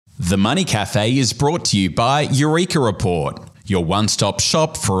The Money Cafe is brought to you by Eureka Report, your one-stop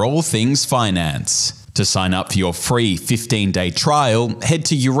shop for all things finance. To sign up for your free 15-day trial, head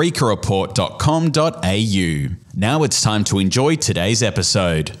to eurekareport.com.au. Now it's time to enjoy today's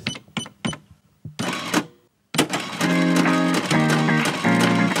episode.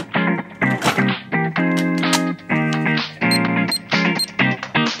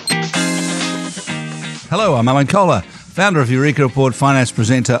 Hello, I'm Alan Kohler, founder of Eureka Report, finance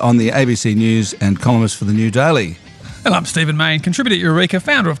presenter on the ABC News and columnist for the New Daily. And I'm Stephen Main, contributor at Eureka,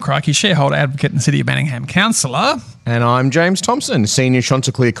 founder of Crikey, shareholder advocate and City of Manningham councillor. And I'm James Thompson, senior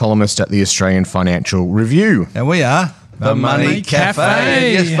Chanticleer columnist at the Australian Financial Review. And we are The Money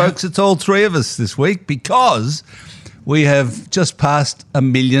Cafe. Yes, folks, it's all three of us this week because we have just passed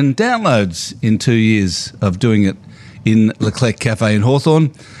 1 million downloads in 2 years of doing it in Leclerc Cafe in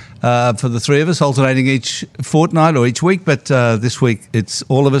Hawthorn. For the three of us, alternating each fortnight or each week, but this week it's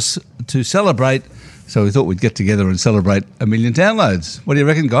all of us to celebrate. So we thought we'd get together and celebrate 1 million downloads. What do you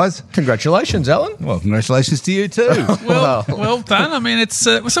reckon, guys? Congratulations, Alan. Well, congratulations to you too. Well done. I mean, it's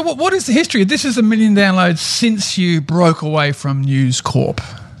so. What is the history? This is 1 million downloads since you broke away from News Corp.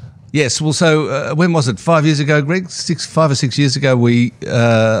 Yes. Well, so when was it? 5 years ago, Greg? 5 or 6 years ago,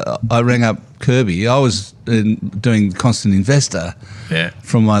 I rang up Kirby. I was doing Constant Investor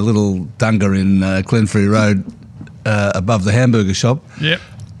from my little dunga in Glenferrie Road above the hamburger shop. Yep.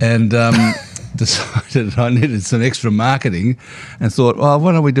 And decided I needed some extra marketing and thought, well,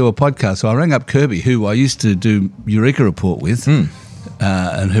 why don't we do a podcast? So I rang up Kirby, who I used to do Eureka Report with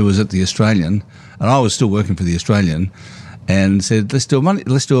and who was at the Australian, and I was still working for the Australian, and said, let's do a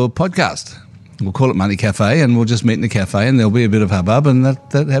podcast. We'll call it Money Cafe, and we'll just meet in the cafe, and there'll be a bit of hubbub, and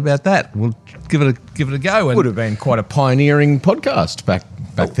how about that? We'll give it a go. And would have been quite a pioneering podcast back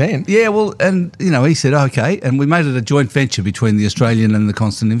then. Yeah, well, and he said okay, and we made it a joint venture between the Australian and the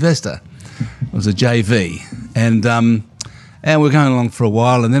Constant Investor. It was a JV, and we're going along for a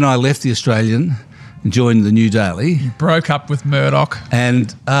while, and then I left the Australian and joined the New Daily. Broke up with Murdoch,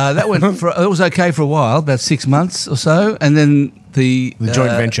 and that went. It was okay for a while, about 6 months or so, and then the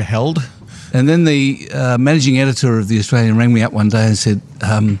joint venture held. And then the managing editor of the Australian rang me up one day and said,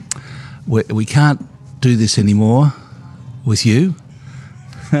 "We can't do this anymore with you.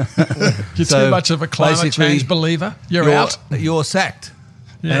 You're too much of a climate change believer. You're out. You're sacked."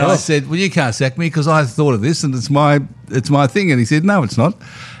 Yeah. And I said, "Well, you can't sack me because I thought of this and it's my thing." And he said, "No, it's not."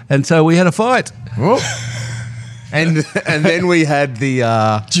 And so we had a fight. Oh. And then we had the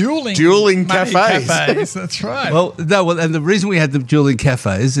dueling cafes. That's right. Well, and the reason we had the dueling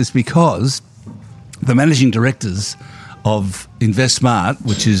cafes is because the managing directors of InvestSmart,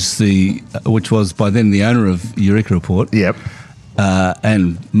 which was by then the owner of Eureka Report. Yep.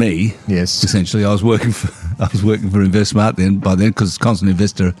 And me. Yes. Essentially, I was working for InvestSmart by then because Constant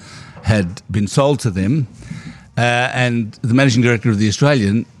Investor had been sold to them, and the managing director of the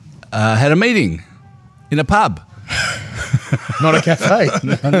Australian had a meeting in a pub. Not a cafe.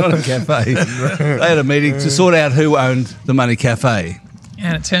 No, not a cafe. They had a meeting to sort out who owned the Money Cafe.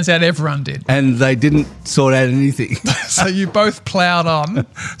 And it turns out everyone did. And they didn't sort out anything. So you both ploughed on.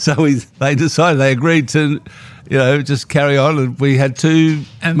 So they agreed to, just carry on. And we had two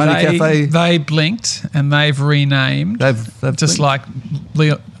and Money Cafe. They blinked and they've renamed. They've just blinked.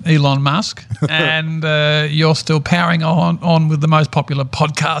 like Elon Musk. And you're still powering on with the most popular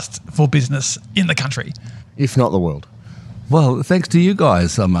podcast for business in the country. If not the world. Well, thanks to you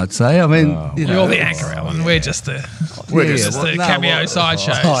guys, I might say. I mean, you're the anchor, Alan. Yeah. We're just the cameo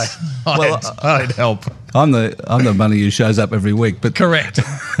sideshows. I'd help. I'm the money who shows up every week. But correct.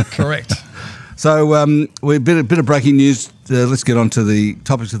 So we bit of breaking news. Let's get on to the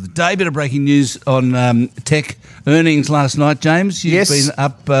topics of the day. Bit of breaking news on tech earnings last night, James. You've been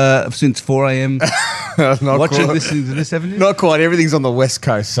up since 4 a.m. listening to this, haven't you? Not quite. Everything's on the West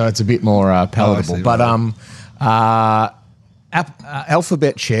Coast, so it's a bit more palatable.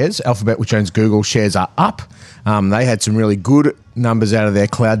 Alphabet shares, which owns Google, shares are up. They had some really good numbers out of their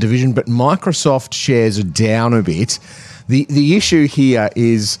cloud division, but Microsoft shares are down a bit. The issue here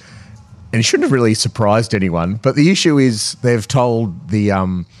is, and it shouldn't have really surprised anyone, but the issue is they've told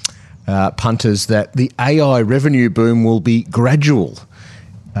the punters that the AI revenue boom will be gradual.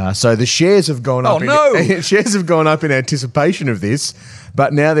 So the shares have gone up. Shares have gone up in anticipation of this,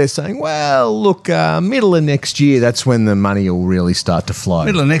 but now they're saying, well, look, middle of next year, that's when the money will really start to flow.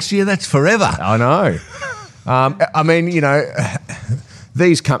 Middle of next year, that's forever. I know. I mean,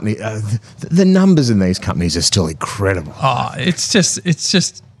 these companies, the numbers in these companies are still incredible. Oh, it's just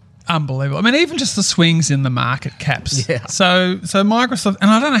unbelievable. I mean, even just the swings in the market caps. Yeah. So Microsoft, and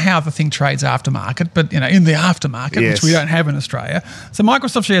I don't know how the thing trades aftermarket, but in the aftermarket, Yes. which we don't have in Australia. So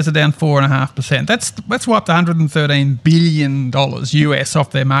Microsoft shares are down 4.5%. That's wiped $113 billion US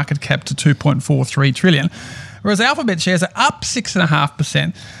off their market cap to 2.43 trillion. Whereas Alphabet shares are up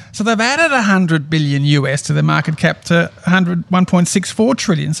 6.5%. So they've added 100 billion US to their market cap to 1.64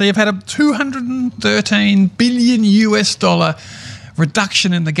 trillion. So you've had a 213 billion US dollar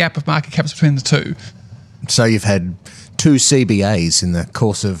reduction in the gap of market caps between the two. So you've had 2 CBAs in the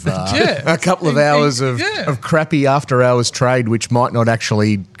course of a couple of hours of crappy after-hours trade, which might not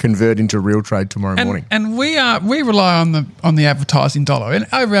actually convert into real trade tomorrow morning. And we rely on the advertising dollar. And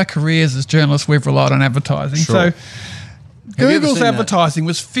over our careers as journalists, we've relied on advertising. Sure. So Google's advertising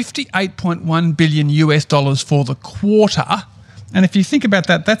was $58.1 billion US dollars for the quarter. And if you think about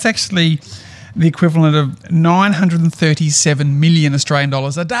that, that's actually the equivalent of 937 million Australian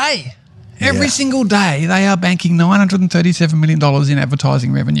dollars a day. Every single day, they are banking $937 million in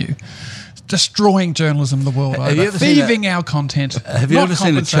advertising revenue, destroying journalism the world over, thieving our content. Have you ever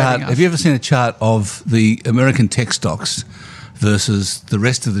seen a chart? Have you ever seen a chart of the American tech stocks versus the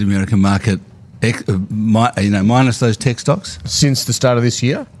rest of the American market? Minus those tech stocks Since the start of this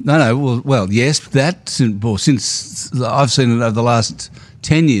year? No. Well, yes, that since I've seen it over the last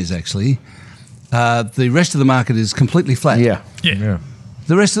 10 years, actually. The rest of the market is completely flat. Yeah.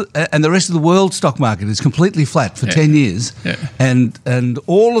 The rest of the world stock market is completely flat for 10 years, and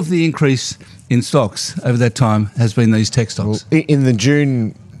all of the increase in stocks over that time has been these tech stocks. Well, in the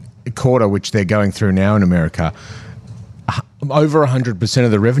June quarter, which they're going through now in America, over 100%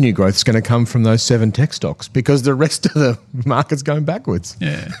 of the revenue growth is going to come from those 7 tech stocks because the rest of the market's going backwards.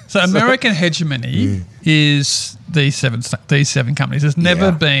 Yeah. So American hegemony is these seven companies. There's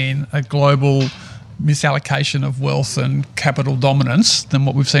never been a global misallocation of wealth and capital dominance than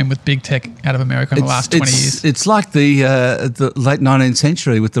what we've seen with big tech out of America in the last 20 years. It's like the late 19th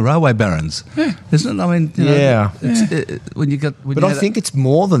century with the railway barons, isn't it? I mean, But I think it's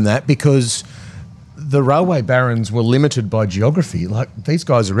more than that because the railway barons were limited by geography. Like, these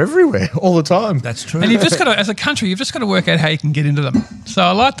guys are everywhere all the time. That's true. And you've just got to, as a country, you've just got to work out how you can get into them. So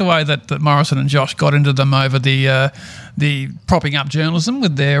I like the way that Morrison and Josh got into them over the propping up journalism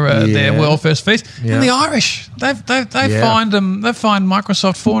with their World First Feast. Yeah. And the Irish, they fined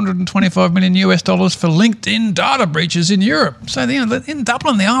Microsoft $425 million US dollars for LinkedIn data breaches in Europe. So in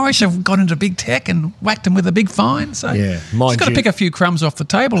Dublin, the Irish have got into big tech and whacked them with a big fine. So just got to pick a few crumbs off the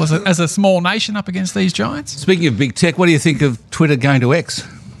table as a small nation up against these giants. Speaking of big tech, what do you think of Twitter going to X?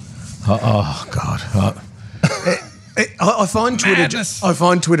 Oh God! I find Twitter. Madness. I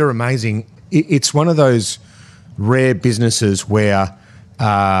find Twitter amazing. It's one of those rare businesses where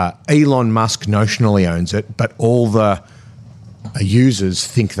Elon Musk notionally owns it, but all the users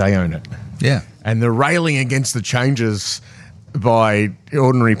think they own it. Yeah. And the railing against the changes by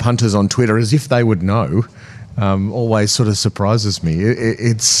ordinary punters on Twitter as if they would know always sort of surprises me.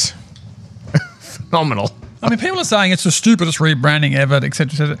 It's phenomenal. I mean, people are saying it's the stupidest rebranding ever, et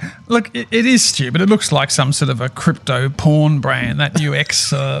cetera, et cetera. Look, it is stupid. It looks like some sort of a crypto porn brand, that new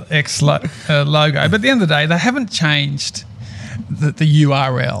X logo. But at the end of the day, they haven't changed the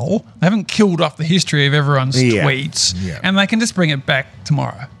URL. They haven't killed off the history of everyone's tweets. Yeah. And they can just bring it back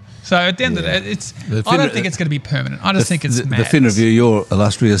tomorrow. So at the end of the day, I don't think it's going to be permanent. I just think it's madness. The Fin Review, your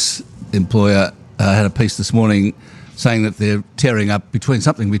illustrious employer, had a piece this morning saying that they're tearing up between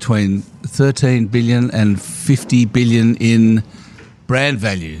 13 billion and 50 billion in brand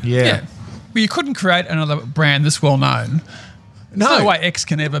value. Yeah. Well, you couldn't create another brand this well known. There's no way X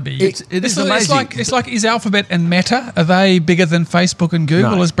can ever be. It is amazing. It's like is Alphabet and Meta, are they bigger than Facebook and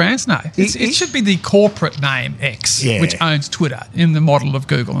Google as brands? No. It should be the corporate name X, which owns Twitter in the model of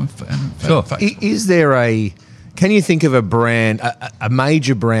Google and Facebook. Is there can you think of a brand, a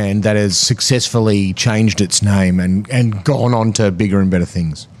major brand that has successfully changed its name and gone on to bigger and better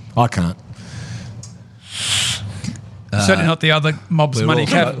things? I can't. Certainly not the other Mob's Money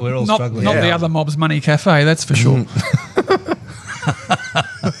Cafe. We're all struggling. Not the other Mob's Money Cafe, that's for sure.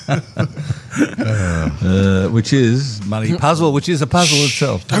 Which is Money Puzzle, which is a puzzle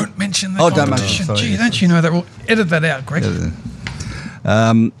itself. Don't mention the competition. Don't you know that? We'll edit that out, Greg.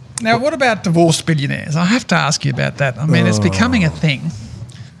 Now, what about divorced billionaires? I have to ask you about that. I mean, it's becoming a thing.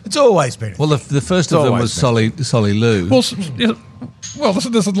 It's always been. Well, the first of them was Solly Lew. Well,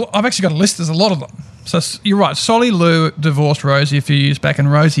 I've actually got a list. There's a lot of them. So you're right. Solly Lew divorced Rosie a few years back,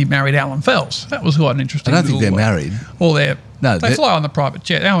 and Rosie married Alan Fels. That was quite an interesting. I don't think they're married. Well, they fly on the private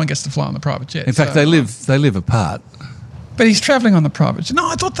jet. Alan gets to fly on the private jet. In fact, they live apart. But he's travelling on the private jet. No,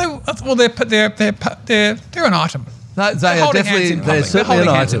 I thought they. Well, they're an item. No, they are holding hands definitely. in They're public. certainly an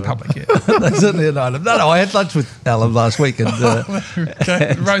holding hands in item. public, yeah. They're certainly an item. No, I had lunch with Alan last week, and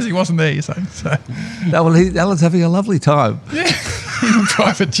Okay, Rosie wasn't there, you say. So, no, well, Alan's having a lovely time. yeah, in a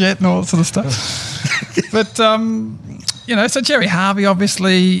private jet and all that sort of stuff. But, so Jerry Harvey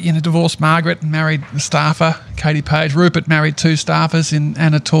obviously, divorced Margaret and married a staffer, Katie Page. Rupert married 2 staffers in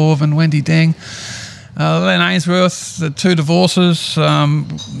Anna Torv and Wendy Deng. Len Ainsworth, the 2 divorces.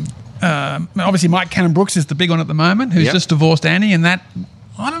 Obviously, Mike Cannon-Brooks is the big one at the moment, who's just divorced Annie, and that,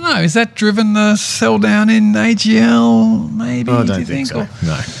 I don't know, is that driven the sell down in AGL, maybe? I do don't you think so.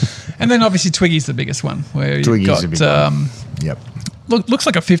 No. And then obviously Twiggy's the biggest one, where you've Twiggy's got, a big one. Yep. looks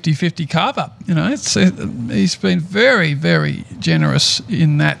like a 50-50 carve-up. He's been very, very generous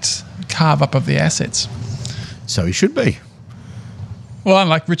in that carve-up of the assets. So he should be. Well,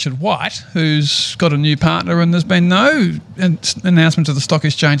 unlike Richard White, who's got a new partner, and there's been no announcement to the stock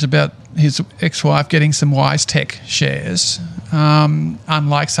exchange about his ex-wife getting some WiseTech shares,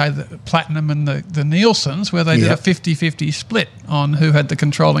 unlike, say, the Platinum and the Nielsen's, where they did a 50-50 split on who had the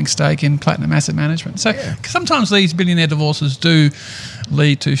controlling stake in Platinum Asset Management. So sometimes these billionaire divorces do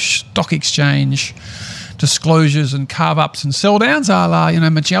lead to stock exchange disclosures and carve-ups and sell-downs, a la,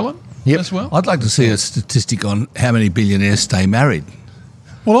 Magellan as well. I'd like to see a statistic on how many billionaires stay married.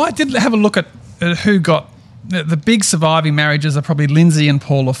 Well, I did have a look at who got the big surviving marriages are probably Lindsay and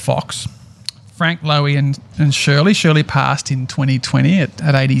Paula Fox, Frank Lowy and Shirley. Shirley passed in 2020 at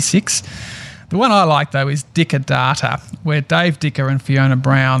 86. The one I like, though, is Dicker Data, where Dave Dicker and Fiona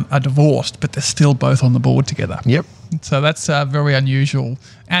Brown are divorced, but they're still both on the board together. Yep. So that's very unusual.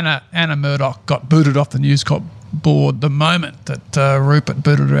 Anna Murdoch got booted off the News Corp board the moment that Rupert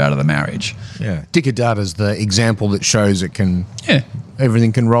booted her out of the marriage. Yeah. Dicker Data's the example that shows it can... Yeah.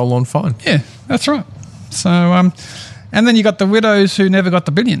 Everything can roll on fine. Yeah, that's right. So, and then you got the widows who never got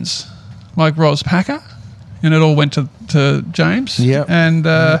the billions, like Ros Packer, and it all went to James. Yeah. And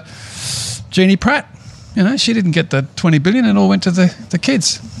Jeannie Pratt, she didn't get the 20 billion, it all went to the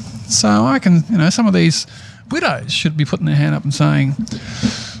kids. So I can, some of these widows should be putting their hand up and saying,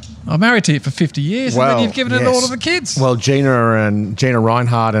 I'm married to you for 50 years, and then you've given it all to the kids. Well, Gina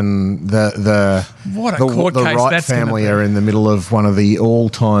Reinhardt and the What a court case Wright that's family gonna be. are in the middle of one of the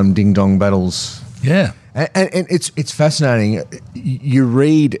all-time ding-dong battles. Yeah. And it's fascinating. You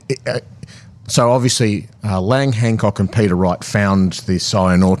read... so obviously, Lang Hancock and Peter Wright found this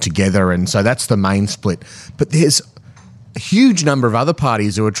iron ore together, and so that's the main split. But there's a huge number of other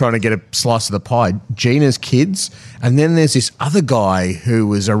parties who are trying to get a slice of the pie. Gina's kids, and then there's this other guy who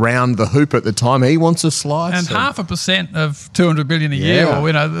was around the hoop at the time. He wants a slice. And 0.5% of 200 billion a year, Yeah. or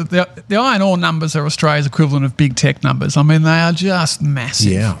the iron ore numbers are Australia's equivalent of big tech numbers. I mean, they are just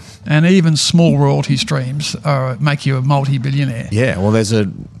massive. Yeah. And even small royalty streams make you a multi-billionaire. Yeah, well, there's a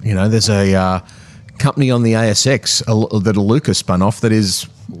company on the ASX that Iluka spun off that is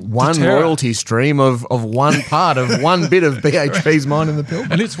one Deterra. royalty stream of one part of one bit of BHP's mine in the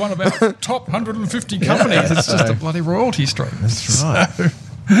Pilbara. And it's one of our top 150 companies. It's just a bloody royalty stream. That's right.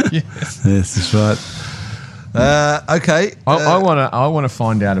 Yes. Yes, that's right. Okay. I want to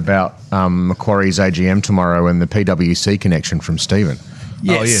find out about Macquarie's AGM tomorrow and the PwC connection from Stephen.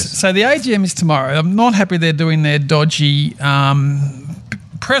 Yes. Oh, yes. So the AGM is tomorrow. I'm not happy they're doing their dodgy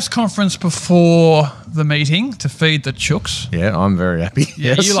press conference before the meeting to feed the chooks. Yeah, I'm very happy.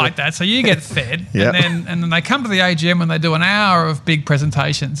 Yeah, Yes. you like that. So you get fed, Yep. and then they come to the AGM and they do an hour of big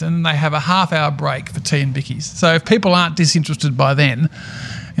presentations, and then they have a half-hour break for tea and bickies. So if people aren't disinterested by then,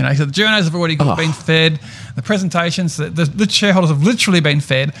 so the journos have already been fed, the presentations, the shareholders have literally been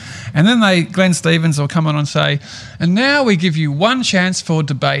fed, and then Glenn Stevens will come on and say, and now we give you one chance for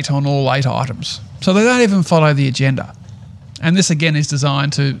debate on all 8 items. So they don't even follow the agenda. And this, again, is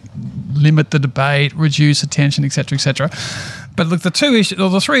designed to limit the debate, reduce attention, et cetera, et cetera. But look, the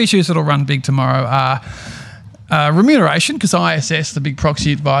 3 issues that will run big tomorrow are remuneration, because ISS, the big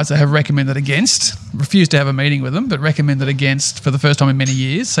proxy advisor, have recommended against, refused to have a meeting with them, but recommended against for the first time in many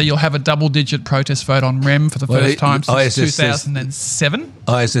years. So you'll have a double-digit protest vote on REM for the first time since ISS 2007.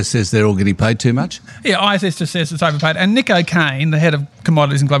 ISS says they're all getting paid too much. Yeah, ISS just says it's overpaid. And Nick O'Kane, the head of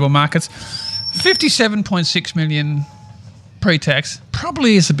commodities and global markets, 57.6 million pre-tax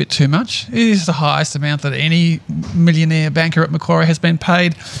probably is a bit too much. It is the highest amount that any millionaire banker at Macquarie has been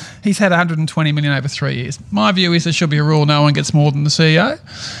paid. He's had 120 million over 3 years. My view is there should be a rule no one gets more than the CEO,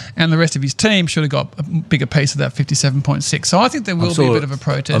 and the rest of his team should have got a bigger piece of that 57.6. So I think there will be a bit of a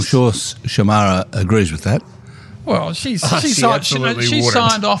protest. I'm sure Shamara agrees with that. Well, she absolutely wouldn't.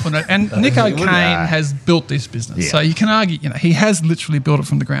 signed off on it, and Nick O'Kane has built this business. Yeah. So you can argue, he has literally built it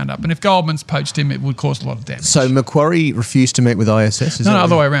from the ground up. And if Goldman's poached him, it would cause a lot of damage. So Macquarie refused to meet with ISS? No,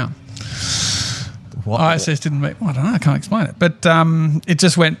 other way around. ISS didn't meet. Well, I don't know. I can't explain it. But it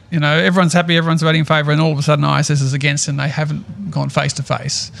just went, everyone's happy, everyone's voting in favour, and all of a sudden ISS is against, and they haven't gone face to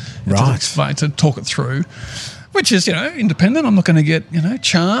face to talk it through, which is, independent. I'm not going to get,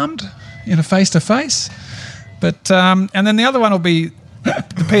 charmed in a face to face. But and then the other one will be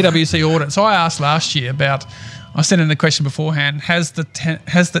the PwC audit. So I asked last year about. I sent in the question beforehand. How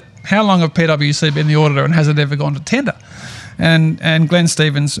long have PwC been the auditor, and has it ever gone to tender? And Glenn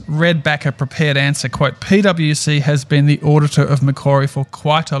Stevens read back a prepared answer, quote, PwC has been the auditor of Macquarie for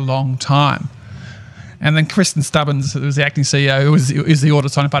quite a long time. And then Kristen Stubbins, who was the acting CEO, who is the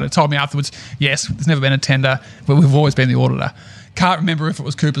audit signing party, told me afterwards, yes, there's never been a tender, but we've always been the auditor. Can't remember if it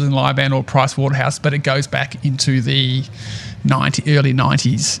was Coopers and Lyban or Price Waterhouse, but it goes back into the early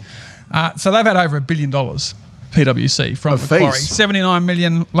 90s. So they've had over $1 billion, PwC, from Macquarie. 79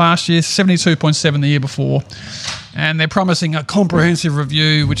 million last year, 72.7 the year before. And they're promising a comprehensive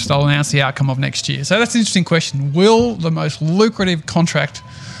review, which they'll announce the outcome of next year. So that's an interesting question. Will the most lucrative contract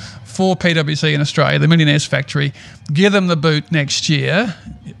for PwC in Australia, the Millionaires Factory, give them the boot next year,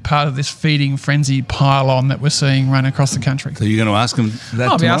 part of this feeding frenzy pile-on that we're seeing run across the country? So you're going to ask them that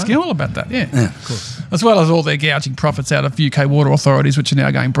I'll be tomorrow? asking all about that, yeah. Of course. As well as all their gouging profits out of UK water authorities, which are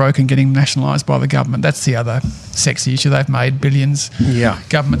now going broke and getting nationalised by the government. That's the other sexy issue. They've made billions. Yeah.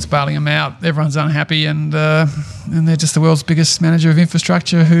 Government's bailing them out. Everyone's unhappy, and they're just the world's biggest manager of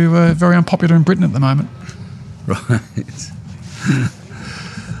infrastructure, who are very unpopular in Britain at the moment. Right.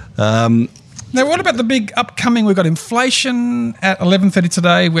 Now, what about the big upcoming? We've got inflation at 11:30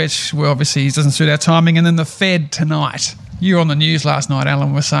 today, which obviously doesn't suit our timing, and then the Fed tonight. You were on the news last night,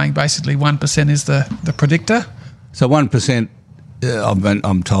 Alan, was saying basically 1% is the predictor. So 1%,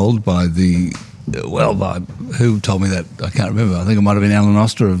 I'm told by by who told me that? I can't remember. I think it might have been Alan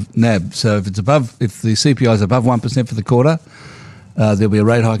Oster of NAB. So if the CPI is above 1% for the quarter, there'll be a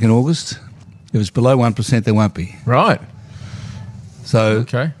rate hike in August. If it's below 1%, there won't be. Right. So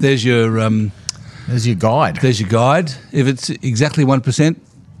there's your guide. There's your guide. If it's exactly 1%,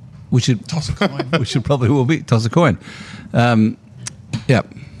 which it Toss a coin. which it probably will be, toss a coin. Yeah.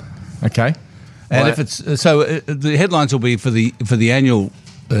 Okay. And if it's the headlines will be for the annual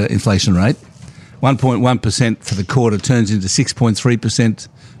inflation rate, 1.1% for the quarter turns into 6.3%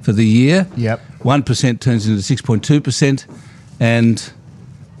 for the year. Yep. 1% turns into 6.2%, and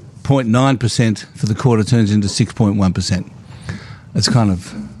 0.9% for the quarter turns into 6.1%.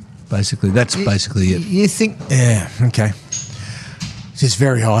 That's basically it. You think? Yeah. Okay. It's just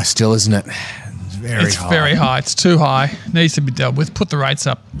very high still, isn't it? It's very high. It's too high. Needs to be dealt with. Put the rates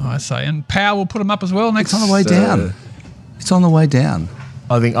up, I say. And Power will put them up as well next. It's on the way down. It's on the way down.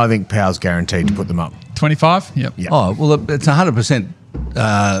 I think Power's guaranteed to put them up. 25? Yep. Yeah. Oh, well, it's 100%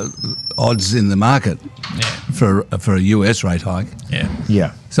 odds in the market for a US rate hike. Yeah.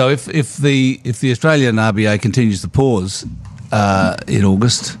 Yeah. So if the Australian RBA continues to pause in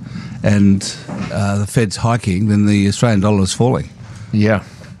August and the Fed's hiking, then the Australian dollar is falling. Yeah.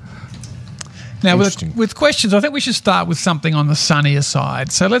 Now, with questions, I think we should start with something on the sunnier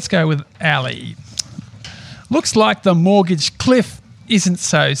side. So let's go with Ali. Looks like the mortgage cliff isn't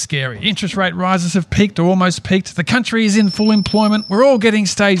so scary. Interest rate rises have peaked or almost peaked. The country is in full employment. We're all getting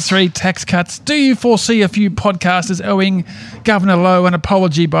stage 3 tax cuts. Do you foresee a few podcasters owing Governor Lowe an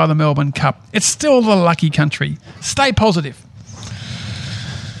apology by the Melbourne Cup? It's still the lucky country. Stay positive.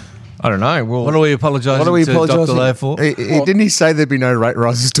 I don't know. Well, What are we apologising to Dr. Lowe for? Didn't he say there'd be no rate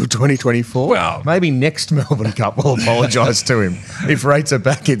rises till 2024? Well, maybe next Melbourne Cup we'll apologise to him if rates are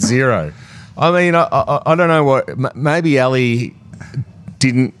back at zero. I mean, I don't know what. Maybe Ali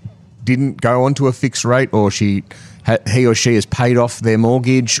didn't go onto a fixed rate, or he or she has paid off their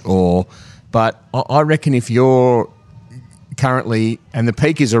mortgage, but I reckon if you're currently, and the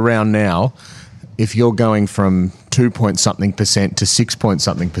peak is around now, if you're going from 2-point-something% to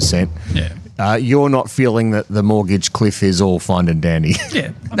 6-point-something%, you're not feeling that the mortgage cliff is all fine and dandy.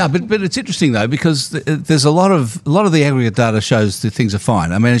 Yeah. No, but it's interesting though, because there's a lot of the aggregate data shows that things are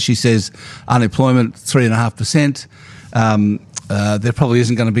fine. I mean, as she says, unemployment 3.5%. There probably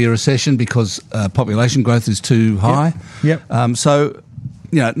isn't going to be a recession because population growth is too high. Yep. So,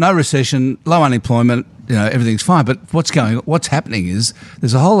 no recession, low unemployment. Everything's fine. But what's happening is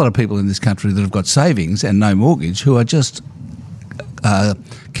there's a whole lot of people in this country that have got savings and no mortgage who are just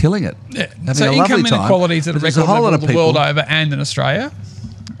killing it. Yeah. Having So a lovely income inequalities time, at a but there's record whole lot level of the people- world over and in Australia.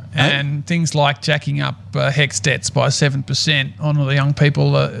 And things like jacking up HECS debts by 7% on all the young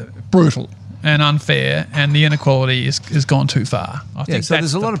people are brutal and unfair, and the inequality is gone too far. I think so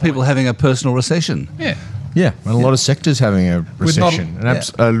there's a lot of people having a personal recession. Yeah. Yeah, and a lot of sectors having a recession,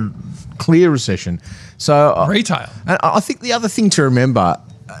 a clear recession. So Retail. And I think the other thing to remember,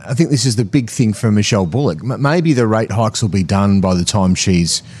 I think this is the big thing for Michelle Bullock. Maybe the rate hikes will be done by the time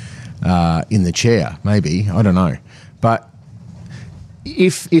she's in the chair. Maybe, I don't know. But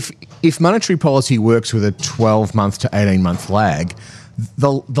if monetary policy works with a 12-month to 18-month lag,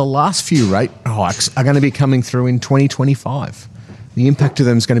 the last few rate hikes are going to be coming through in 2025. The impact of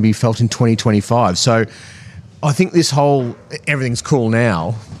them is going to be felt in 2025. So I think this whole everything's cool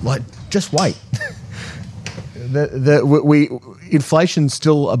now, like, just wait. Inflation's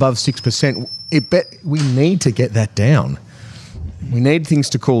still above 6%. We need to get that down. We need things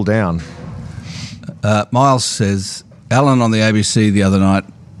to cool down. Miles says, Alan on the ABC the other night,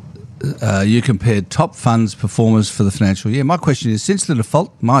 you compared top funds performers for the financial year. My question is, since the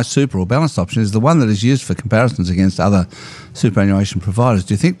default MySuper or balanced option is the one that is used for comparisons against other superannuation providers,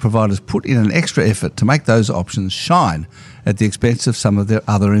 do you think providers put in an extra effort to make those options shine at the expense of some of their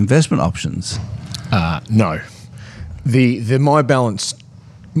other investment options? No. The MyBalanced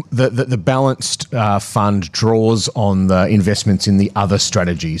the balanced fund draws on the investments in the other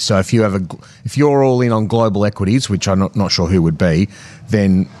strategies. So if you're all in on global equities, which I'm not sure who would be,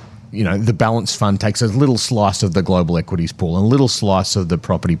 then the balanced fund takes a little slice of the global equities pool and a little slice of the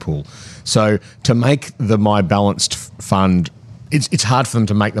property pool. So to make the MyBalanced fund, it's hard for them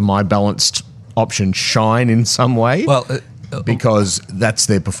to make the MyBalanced option shine in some way. Well, because that's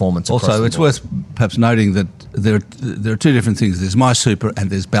their performance. Also, it's worth perhaps noting that there are two different things. There's MySuper and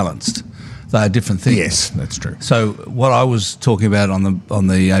there's balanced. They are different things. Yes, that's true. So what I was talking about on the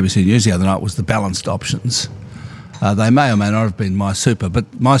ABC News the other night was the balanced options. They may or may not have been MySuper, but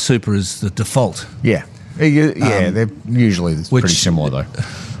MySuper is the default. Yeah. They're usually pretty similar though.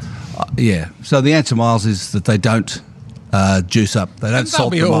 Yeah. So the answer, Miles, is that they don't juice up. They don't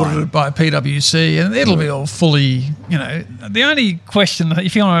salt the mine. They'll be audited by PwC and it'll be all fully, the only question,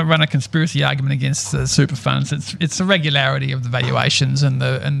 if you want to run a conspiracy argument against the super funds, it's the regularity of the valuations and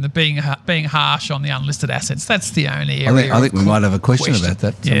the being harsh on the unlisted assets. That's the only area. I think we might have a question about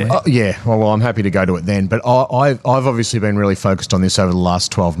that. Yeah. Well, I'm happy to go to it then. But I've obviously been really focused on this over the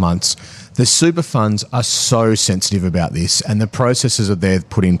last 12 months. The super funds are so sensitive about this, and the processes that they've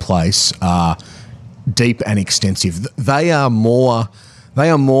put in place are deep and extensive. They are more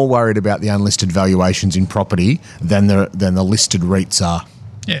worried about the unlisted valuations in property than the listed REITs are.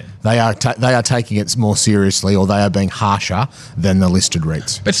 Yeah, they are taking it more seriously, or they are being harsher than the listed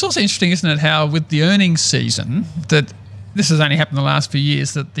REITs. But it's also interesting, isn't it, how with the earnings season that this has only happened in the last few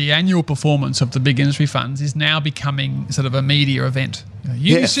years, that the annual performance of the big industry funds is now becoming sort of a media event.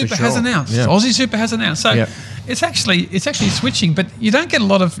 UniSuper has announced, Aussie Super has announced. So it's actually switching, but you don't get a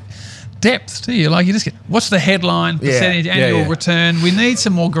lot of depth, do you? Like, you just get, what's the headline percentage annual return? We need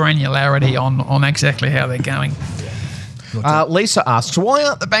some more granularity on exactly how they're going. Lisa asks, why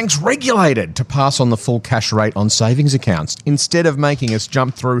aren't the banks regulated to pass on the full cash rate on savings accounts instead of making us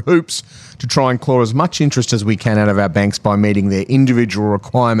jump through hoops to try and claw as much interest as we can out of our banks by meeting their individual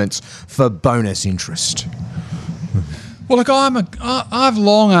requirements for bonus interest? Well, look, I've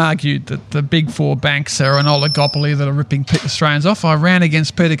long argued that the big four banks are an oligopoly that are ripping Australians off. I ran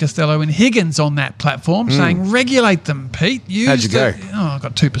against Peter Costello and Higgins on that platform saying, regulate them, Pete. How'd you go? I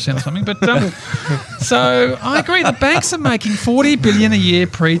got 2% or something. But so I agree. The banks are making $40 billion a year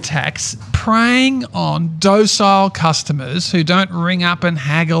pre-tax, preying on docile customers who don't ring up and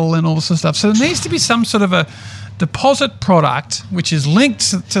haggle and all this sort of stuff. So there needs to be some sort of a deposit product which is linked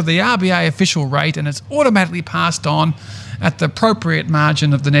to the RBA official rate and it's automatically passed on at the appropriate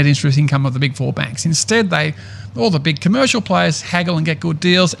margin of the net interest income of the big four banks. Instead, all the big commercial players haggle and get good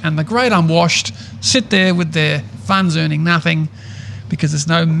deals, and the great unwashed sit there with their funds earning nothing because there's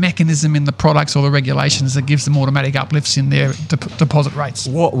no mechanism in the products or the regulations that gives them automatic uplifts in their deposit rates.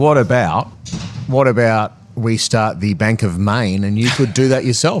 What about we start the Bank of Maine and you could do that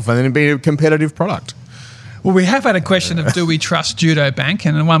yourself and then it'd be a competitive product? Well, we have had a question of do we trust Judo Bank,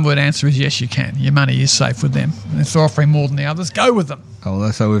 and the one-word answer is yes, you can. Your money is safe with them. And if they're offering more than the others, go with them.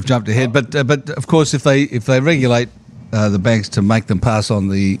 Oh, so we've jumped ahead, but of course, if they regulate the banks to make them pass on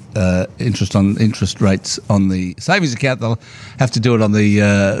the interest rates on the savings account, they'll have to do it on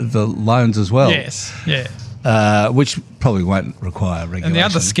the loans as well. Yes, yeah. Which probably won't require regulation. And the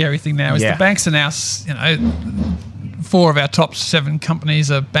other scary thing now is the banks are now, 4 of our top 7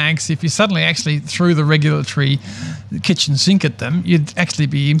 companies are banks. If you suddenly actually threw the regulatory kitchen sink at them, you'd actually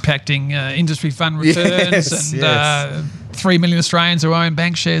be impacting industry fund returns 3 million Australians who own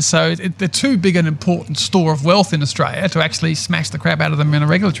bank shares. So they're too big an important store of wealth in Australia to actually smash the crap out of them in a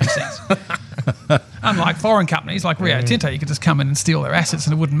regulatory sense. Unlike foreign companies like Rio Tinto, you could just come in and steal their assets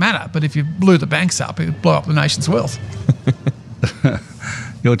and it wouldn't matter. But if you blew the banks up, it would blow up the nation's wealth.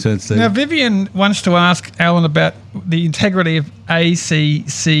 Your turn, Steve. Now, Vivian wants to ask Alan about the integrity of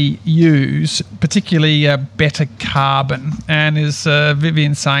ACCUs, particularly Better Carbon, and is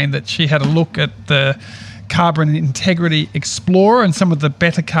Vivian saying that she had a look at the Carbon Integrity Explorer and some of the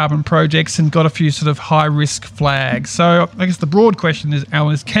Better Carbon projects and got a few sort of high-risk flags. So I guess the broad question is,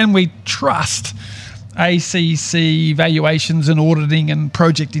 Alan, is can we trust ACC valuations and auditing and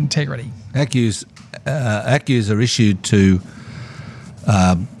project integrity? ACCUs are issued to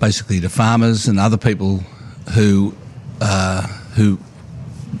basically to farmers and other people who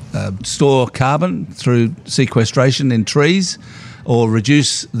store carbon through sequestration in trees or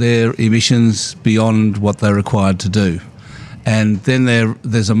reduce their emissions beyond what they're required to do. And then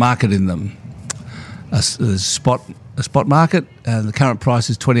there's a market in them, a spot market, and the current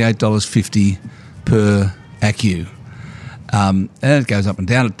price is $28.50 per ACCU. And it goes up and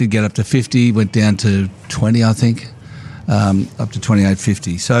down. It did get up to 50, went down to 20, I think, up to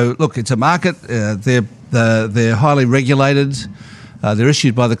 28.50. So look, it's a market. They're highly regulated. They're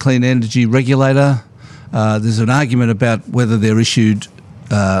issued by the Clean Energy Regulator. There's an argument about whether they're issued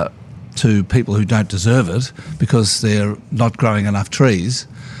to people who don't deserve it because they're not growing enough trees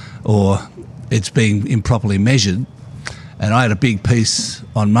or it's being improperly measured. And I had a big piece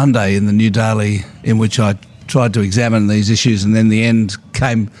on Monday in the New Daily in which I tried to examine these issues, and then the end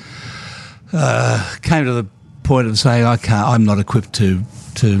came to the point of saying I'm not equipped to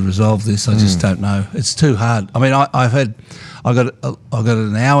resolve this. I just don't know. It's too hard. I mean, I got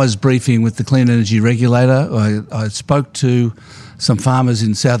an hour's briefing with the Clean Energy Regulator. I spoke to some farmers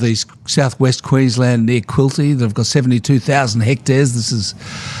in southwest Queensland near Quilty. They've got 72,000 hectares. This is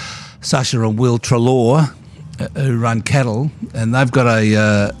Sasha and Will Trelaw, who run cattle, and they've got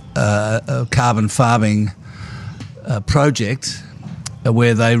a carbon farming project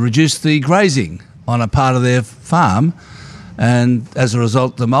where they reduce the grazing on a part of their farm, and as a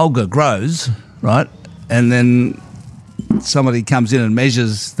result the mulga grows, right? And then somebody comes in and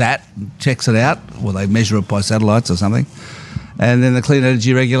measures that, checks it out, or they measure it by satellites or something, and then the Clean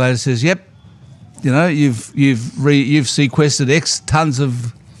Energy Regulator says, yep, you know, you've sequestered X tons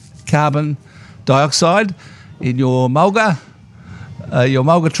of carbon dioxide in your mulga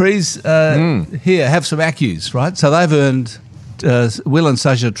trees. Here, have some ACCUs, right? So they've earned, Will and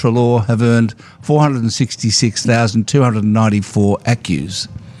Sasha Trelaw have earned 466,294 ACCUs,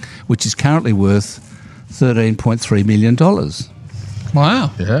 which is currently worth $13.3 million. Wow.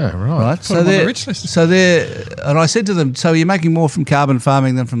 Yeah, right. Put them on the rich list. And I said to them, so you're making more from carbon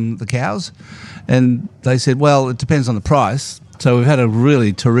farming than from the cows? And they said, well, it depends on the price. So we've had a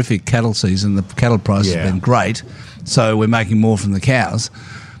really terrific cattle season. The cattle price has been great. So we're making more from the cows.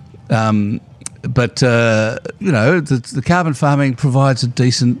 But the carbon farming provides a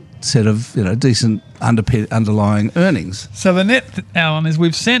decent set of, decent underlying earnings. So the net, Alan, is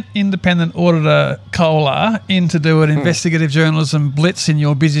we've sent independent auditor Kohler in to do an investigative journalism blitz in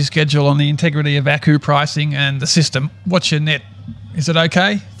your busy schedule on the integrity of ACCU pricing and the system. What's your net? Is it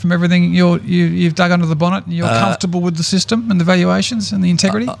okay from everything you've dug under the bonnet and you're comfortable with the system and the valuations and the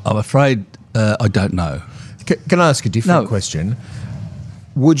integrity? I'm afraid I don't know. Can I ask a different question?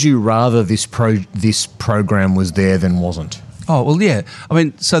 Would you rather this program was there than wasn't? Oh, well, yeah. I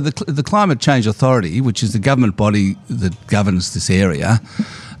mean, so the Climate Change Authority, which is the government body that governs this area,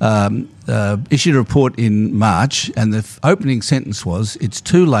 issued a report in March, and the opening sentence was, it's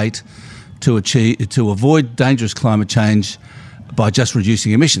too late to avoid dangerous climate change by just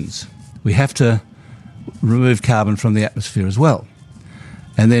reducing emissions. We have to remove carbon from the atmosphere as well.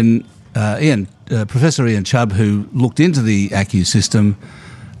 And then Professor Ian Chubb, who looked into the ACCU system,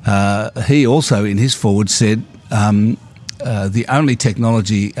 he also in his forward said the only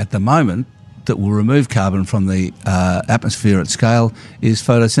technology at the moment that will remove carbon from the atmosphere at scale is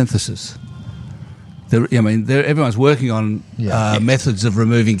photosynthesis. Everyone's working on methods of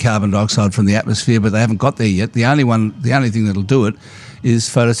removing carbon dioxide from the atmosphere, but they haven't got there yet. The only thing that'll do it is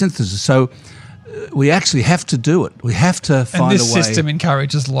photosynthesis. So we actually have to do it. We have to find a way. And this system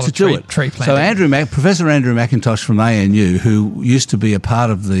encourages a lot of tree planting. So Professor Andrew McIntosh from ANU, who used to be a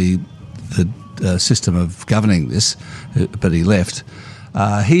part of the system of governing this, but he left.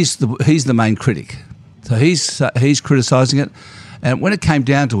 He's the main critic. So he's criticising it. And when it came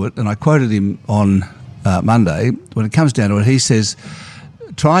down to it, and I quoted him on Monday, when it comes down to it, he says,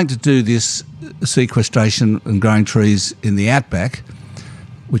 trying to do this sequestration and growing trees in the outback,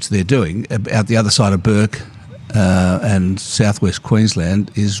 which they're doing, out the other side of Bourke and southwest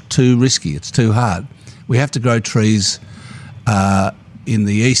Queensland, is too risky. It's too hard. We have to grow trees in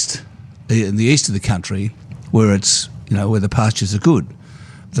the east of the country, where it's where the pastures are good.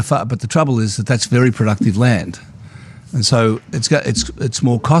 But the trouble is that that's very productive land. And so it's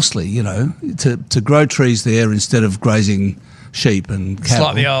more costly, to grow trees there instead of grazing sheep and cattle. It's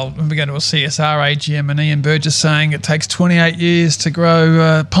like the old, when we go to a CSR AGM and Ian Burgess saying it takes 28 years to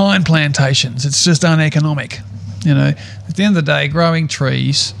grow pine plantations. It's just uneconomic. At the end of the day, growing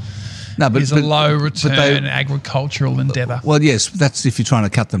trees is a low return agricultural endeavour. Well, yes, that's if you're trying to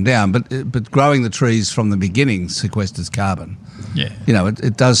cut them down. But growing the trees from the beginning sequesters carbon. Yeah.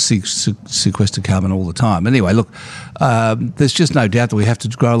 It does sequester carbon all the time. Anyway, look, there's just no doubt that we have to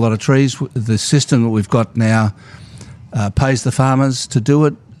grow a lot of trees. The system that we've got now pays the farmers to do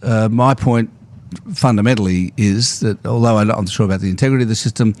it. My point fundamentally is that, although I'm not sure about the integrity of the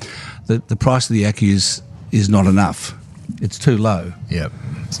system, that the price of the ACCUs is not enough. It's too low. Yep.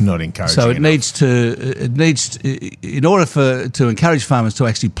 It's not encouraging. So it enough. needs to, in order to encourage farmers to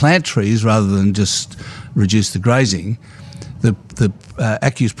actually plant trees rather than just reduce the grazing, the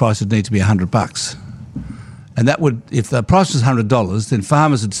ACCUs price would need to be $100. And that would, if the price was $100, then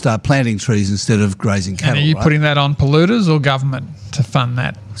farmers would start planting trees instead of grazing cattle. And are you putting that on polluters or government to fund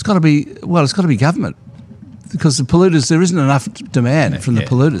that? It's got to be government, because the polluters, there isn't enough demand from the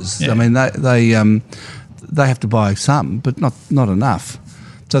polluters. Yeah. I mean, they have to buy some, but not enough.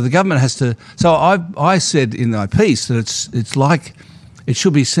 So the government has to. So I said in my piece that it's like, it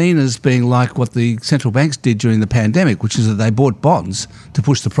should be seen as being like what the central banks did during the pandemic, which is that they bought bonds to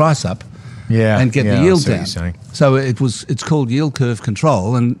push the price up. And get the yield down. So it's called yield curve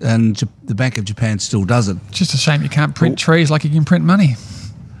control, and the Bank of Japan still does it. It's just a shame you can't print trees like you can print money.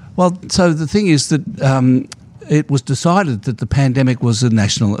 Well, so the thing is that it was decided that the pandemic was a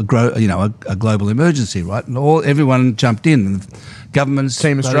global emergency, right? And everyone jumped in. And governments,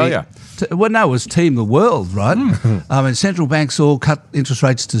 Team Australia. It was Team the World, right? Central banks all cut interest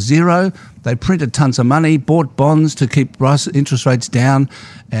rates to zero. They printed tons of money, bought bonds to keep interest rates down,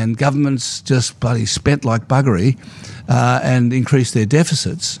 and governments just bloody spent like buggery and increased their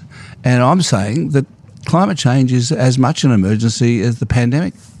deficits. And I'm saying that climate change is as much an emergency as the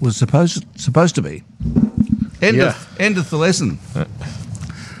pandemic was supposed to be. End of the lesson.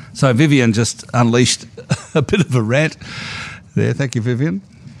 So Vivian just unleashed a bit of a rant there. Thank you, Vivian.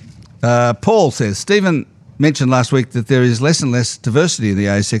 Paul says, Stephen mentioned last week that there is less and less diversity in the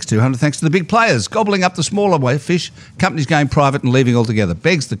ASX 200 thanks to the big players gobbling up the smaller fish, companies going private and leaving altogether.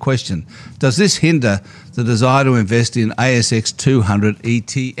 Begs the question, does this hinder the desire to invest in ASX 200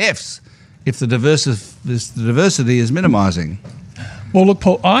 ETFs if the diversity is minimising? Well, look,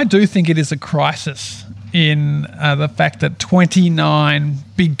 Paul, I do think it is a crisis in the fact that 29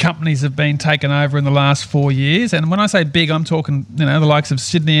 big companies have been taken over in the last 4 years. And when I say big, I'm talking, the likes of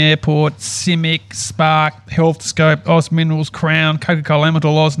Sydney Airport, CIMIC, Spark, Healthscope, Oz Minerals, Crown, Coca-Cola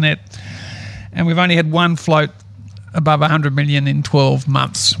Amatil, AusNet. And we've only had one float above 100 million in 12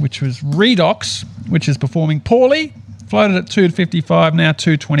 months, which was Redox, which is performing poorly, floated at 255, now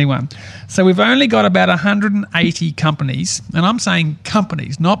 221. So we've only got about 180 companies, and I'm saying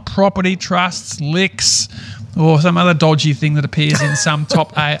companies, not property trusts, LICs, or some other dodgy thing that appears in some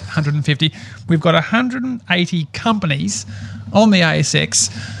top 150. We've got 180 companies on the ASX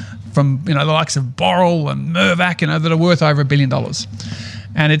from the likes of Boral and Mirvac, that are worth over $1 billion,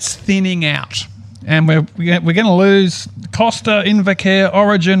 and it's thinning out. And we're going to lose Costa, Invacare,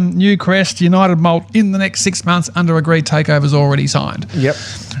 Origin, Newcrest, United Malt in the next 6 months under agreed takeovers already signed. Yep.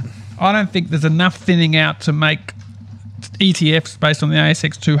 I don't think there's enough thinning out to make ETFs based on the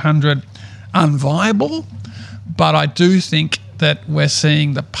ASX 200 unviable, but I do think that we're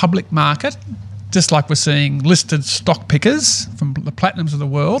seeing the public market, just like we're seeing listed stock pickers from the Platinums of the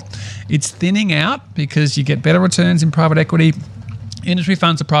world, it's thinning out because you get better returns in private equity. Industry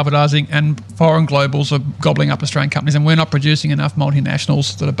funds are privatising and foreign globals are gobbling up Australian companies, and we're not producing enough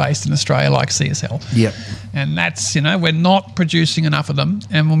multinationals that are based in Australia like CSL. Yep. And that's, we're not producing enough of them.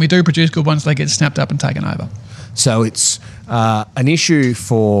 And when we do produce good ones, they get snapped up and taken over. So it's an issue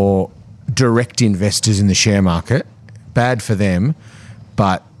for direct investors in the share market, bad for them,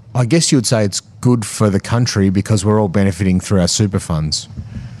 but I guess you would say it's good for the country because we're all benefiting through our super funds.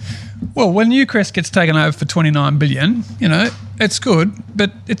 Well, when Newcrest gets taken over for $29 billion, it's good,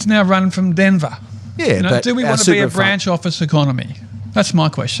 but it's now run from Denver. Yeah, but do we want to be a branch office economy? That's my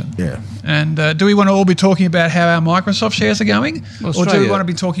question. Yeah. And do we want to all be talking about how our Microsoft shares are going? Or do we want to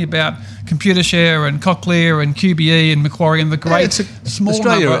be talking about Computershare and Cochlear and QBE and Macquarie and the great small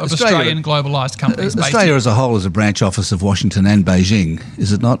number of Australian globalised companies? Australia as a whole is a branch office of Washington and Beijing,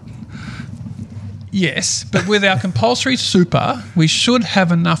 is it not? Yes, but with our compulsory super, we should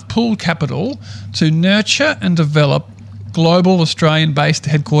have enough pooled capital to nurture and develop global Australian-based,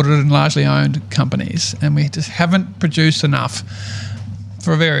 headquartered and largely owned companies. And we just haven't produced enough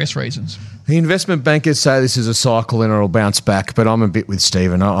for various reasons. The investment bankers say this is a cycle and it'll bounce back, but I'm a bit with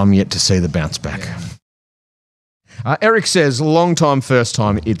Stephen. I'm yet to see the bounce back. Eric says, long time, first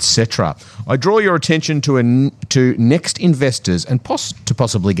time, etc. I draw your attention to Next Investors and to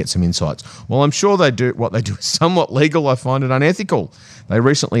possibly get some insights. While I'm sure what they do is somewhat legal, I find it unethical. They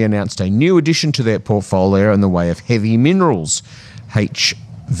recently announced a new addition to their portfolio in the way of heavy minerals.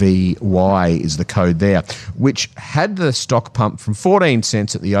 HVY is the code there, which had the stock pumped from 14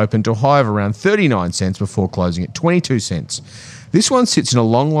 cents at the open to a high of around 39 cents before closing at 22 cents. This one sits in a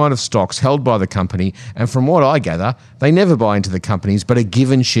long line of stocks held by the company, and from what I gather, they never buy into the companies but are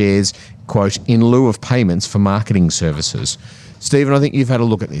given shares, quote, in lieu of payments for marketing services. Stephen, I think you've had a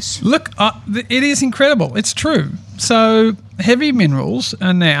look at this. Look, it is incredible. It's true. So Heavy Minerals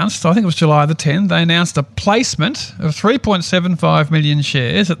announced, I think it was July the 10th, they announced a placement of 3.75 million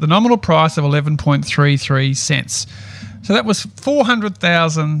shares at the nominal price of 11.33 cents. So that was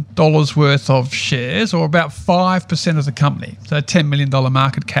 $400,000 worth of shares, or about 5% of the company. So a $10 million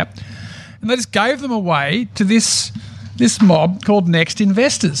market cap. And they just gave them away to this mob called Next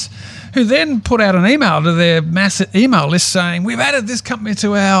Investors, who then put out an email to their massive email list saying, we've added this company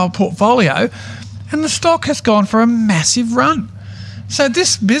to our portfolio, and the stock has gone for a massive run. So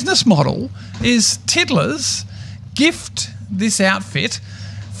this business model is Tiddlers gift this outfit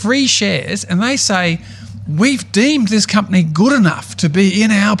free shares, and they say, we've deemed this company good enough to be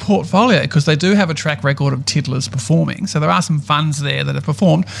in our portfolio, because they do have a track record of Tiddlers performing. So there are some funds there that have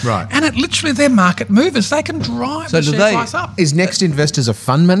performed. Right. And it literally, they're market movers. They can drive the share price up. Is Next Investors a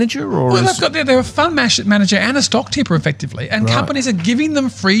fund manager? Or well, they're a fund manager and a stock tipper, effectively. And companies are giving them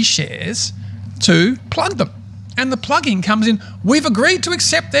free shares to plug them. And the plugging comes in, we've agreed to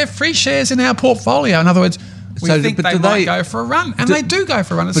accept their free shares in our portfolio. In other words, we think they might go for a run, and they do go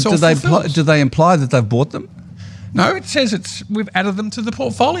for a run. It's do they imply that they've bought them? No, it says we've added them to the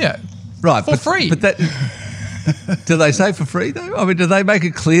portfolio, right, for free. But that, do they say for free though? I mean, do they make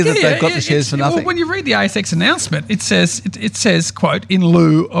it clear that they've got the shares for nothing? Well, when you read the ASX announcement, it says quote, in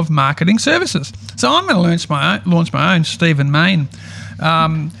lieu of marketing services. So I'm going to launch my own Stephen Mayne.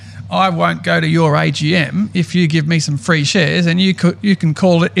 I won't go to your AGM if you give me some free shares, and you can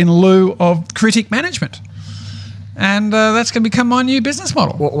call it in lieu of critic management. And that's going to become my new business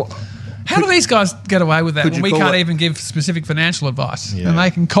model. How do these guys get away with that when we can't even give specific financial advice? Yeah. And they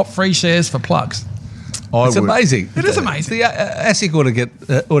can cop free shares for plugs? It's amazing. It is amazing. The ASIC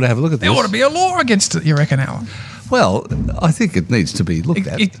ought to have a look at this. There ought to be a law against it, you reckon, Alan? Well, I think it needs to be looked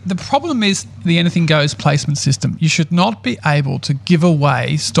at. The problem is the anything goes placement system. You should not be able to give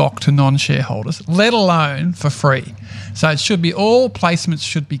away stock to non-shareholders, let alone for free. So it should be all placements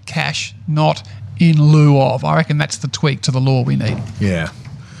should be cash, not in lieu of. I reckon that's the tweak to the law we need. Yeah.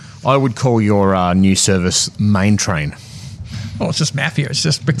 I would call your new service Main Train. Well, it's just mafia. It's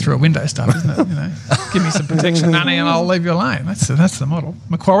just brick through a window stuff, isn't it? You know, give me some protection money and I'll leave you alone. That's the model.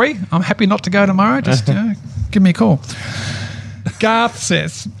 Macquarie, I'm happy not to go tomorrow. Just give me a call. Garth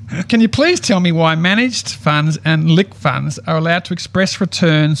says, can you please tell me why managed funds and LIC funds are allowed to express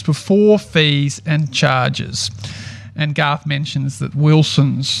returns before fees and charges? And Garth mentions that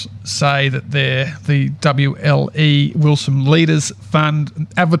Wilson's say that the WLE Wilson Leaders Fund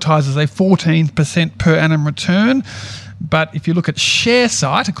advertises a 14% per annum return. But if you look at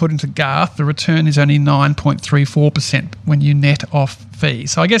ShareSite, according to Garth, the return is only 9.34% when you net off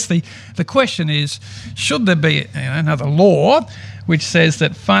fees. So I guess the question is, should there be another law which says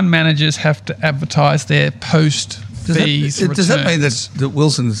that fund managers have to advertise their post-fees returns? Does that mean that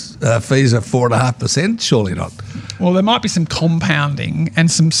Wilson's fees are 4.5%? Surely not. Well, there might be some compounding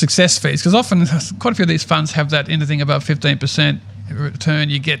and some success fees, because often quite a few of these funds have that anything above 15% return,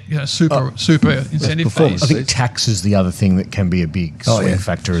 you get super incentive fees. I think tax is the other thing that can be a big swing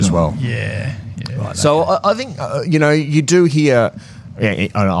factor as well. Yeah. Right, so I think you do hear.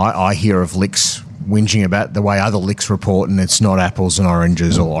 I hear of LICs whinging about the way other LICs report, and it's not apples and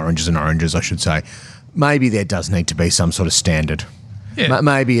oranges, or oranges and oranges, I should say. Maybe there does need to be some sort of standard. Yeah.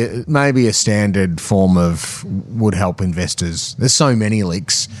 Maybe a standard form of would help investors. There's so many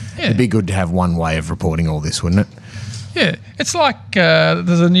LICs. Yeah. It'd be good to have one way of reporting all this, wouldn't it? Yeah, it's like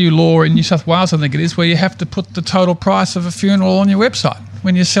there's a new law in New South Wales, I think it is, where you have to put the total price of a funeral on your website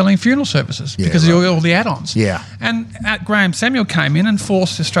when you're selling funeral services because of all the add-ons. Yeah. And Graham Samuel came in and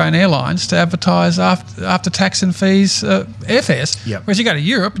forced Australian Airlines to advertise after tax and fees airfares. Yep. Whereas you go to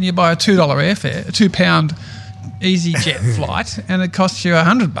Europe and you buy a $2 airfare, a £2 EasyJet flight, and it costs you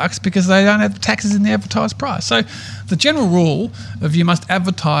 $100 because they don't have taxes in the advertised price. So the general rule of you must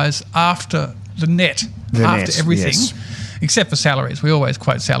advertise after the net. After everything, except for salaries. We always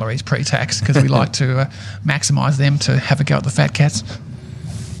quote salaries pre-tax because we like to maximise them to have a go at the fat cats.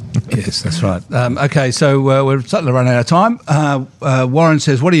 Yes, that's right. Okay, so we're starting to run out of time. Warren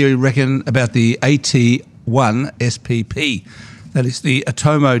says, what do you reckon about the AT1 SPP? That is the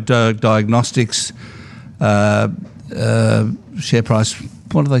Atomo Diagnostics share price.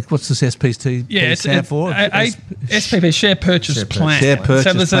 What's this SPT stand for? SPP, Share Purchase Plan. Share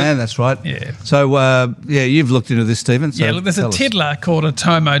Purchase Plan, that's right. Yeah. So, you've looked into this, Stephen. So look, there's a tiddler called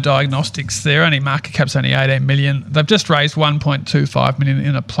Atomo Diagnostics. Their market cap's only 18 million. They've just raised 1.25 million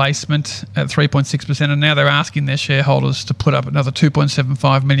in a placement at 3.6%, and now they're asking their shareholders to put up another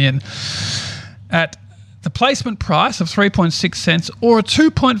 2.75 million at the placement price of 3.6 cents or a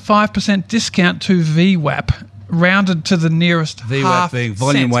 2.5% discount to VWAP, rounded to the nearest VWAP being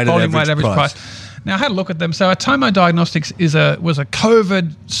volume-weighted average price. Now, I had a look at them. So, Atomo Diagnostics was a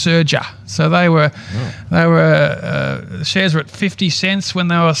COVID surger. So the shares were at 50 cents when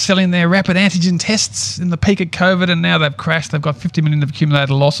they were selling their rapid antigen tests in the peak of COVID, and now they've crashed. They've got 50 million of accumulated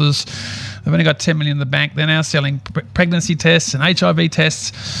losses. They've only got 10 million in the bank. They're now selling pregnancy tests and HIV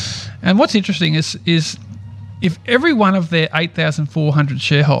tests. And what's interesting is if every one of their 8,400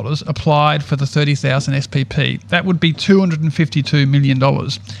 shareholders applied for the 30,000 SPP, that would be $252 million.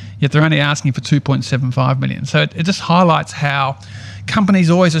 Yet they're only asking for 2.75 million. So it just highlights how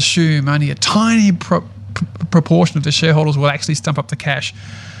companies always assume only a tiny proportion of the shareholders will actually stump up the cash.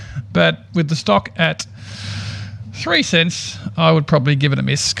 But with the stock at 3 cents, I would probably give it a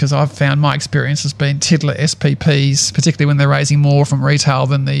miss, because I've found my experience has been tiddler SPPs, particularly when they're raising more from retail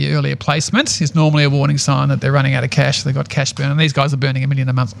than the earlier placement, is normally a warning sign that they're running out of cash. They've got cash burn, and these guys are burning $1 million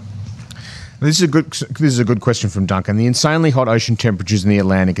a month. This is a good question from Duncan. The insanely hot ocean temperatures in the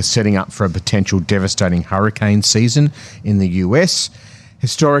Atlantic are setting up for a potential devastating hurricane season in the US.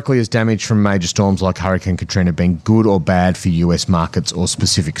 Historically, has damage from major storms like Hurricane Katrina been good or bad for US markets or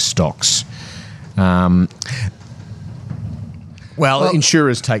specific stocks? Well,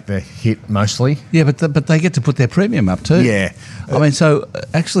 insurers take the hit mostly. Yeah, but they get to put their premium up too. Yeah. I mean, so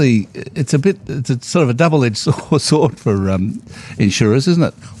actually, it's a sort of a double-edged sword for insurers, isn't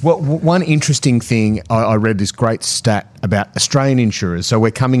it? Well, one interesting thing, I read this great stat about Australian insurers. So we're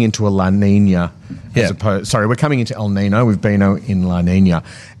coming into a La Nina, we're coming into El Nino. We've been in La Nina.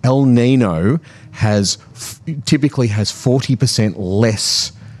 El Nino typically has 40%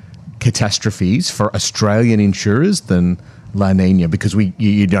 less catastrophes for Australian insurers than La Nina, because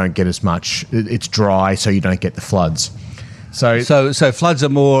you don't get as much. It's dry, so you don't get the floods. So floods are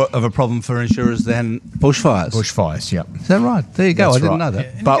more of a problem for insurers than bushfires. Bushfires, yep. Is that right? There you go. That's I didn't know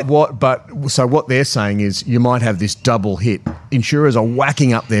that. Yeah. So what they're saying is you might have this double hit. Insurers are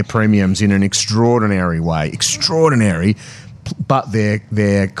whacking up their premiums in an extraordinary way, but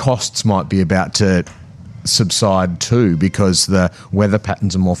their costs might be about to subside too, because the weather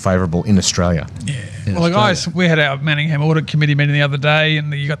patterns are more favourable in Australia. Yeah. Well, guys, we had our Manningham Audit Committee meeting the other day,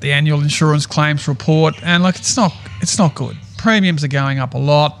 and you got the annual insurance claims report, and it's not good. Premiums are going up a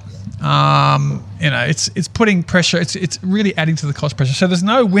lot. It's putting pressure. It's really adding to the cost pressure. So there's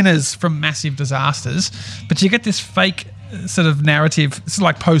no winners from massive disasters, but you get this fake sort of narrative. It's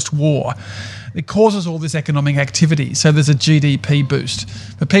like post-war. It causes all this economic activity. So there's a GDP boost.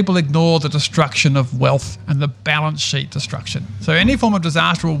 But people ignore the destruction of wealth and the balance sheet destruction. So any form of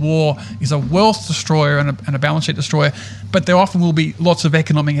disaster or war is a wealth destroyer and a balance sheet destroyer. But there often will be lots of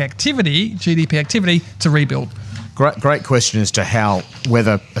economic activity, GDP activity, to rebuild. Great question as to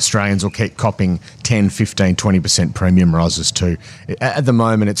whether Australians will keep copping 10, 15, 20% premium rises too. At the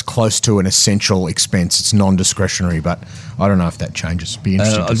moment, it's close to an essential expense. It's non-discretionary, but I don't know if that changes. Be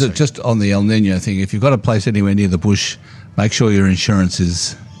interesting to see. Just on the El Nino thing, if you've got a place anywhere near the bush, make sure your insurance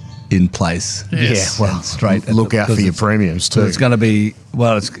is in place. Yes. Yeah, well, straight. Look out for your premiums too. It's going to be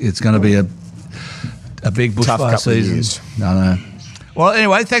it's going to be a big bushfire season. No. Well,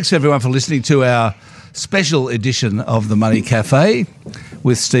 anyway, thanks everyone for listening to our special edition of the Money Cafe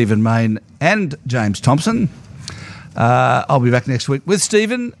with Stephen Mayne and James Thompson. I'll be back next week with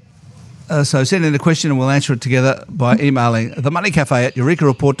Stephen. So send in a question and we'll answer it together by emailing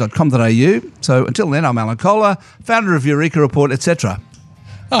themoneycafe@eurekareport.com.au. So until then, I'm Alan Kohler, founder of Eureka Report, etc.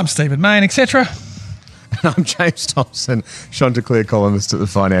 I'm Stephen Mayne, etc. And I'm James Thompson, Chanticleer columnist at the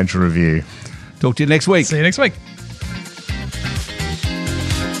Financial Review. Talk to you next week. See you next week.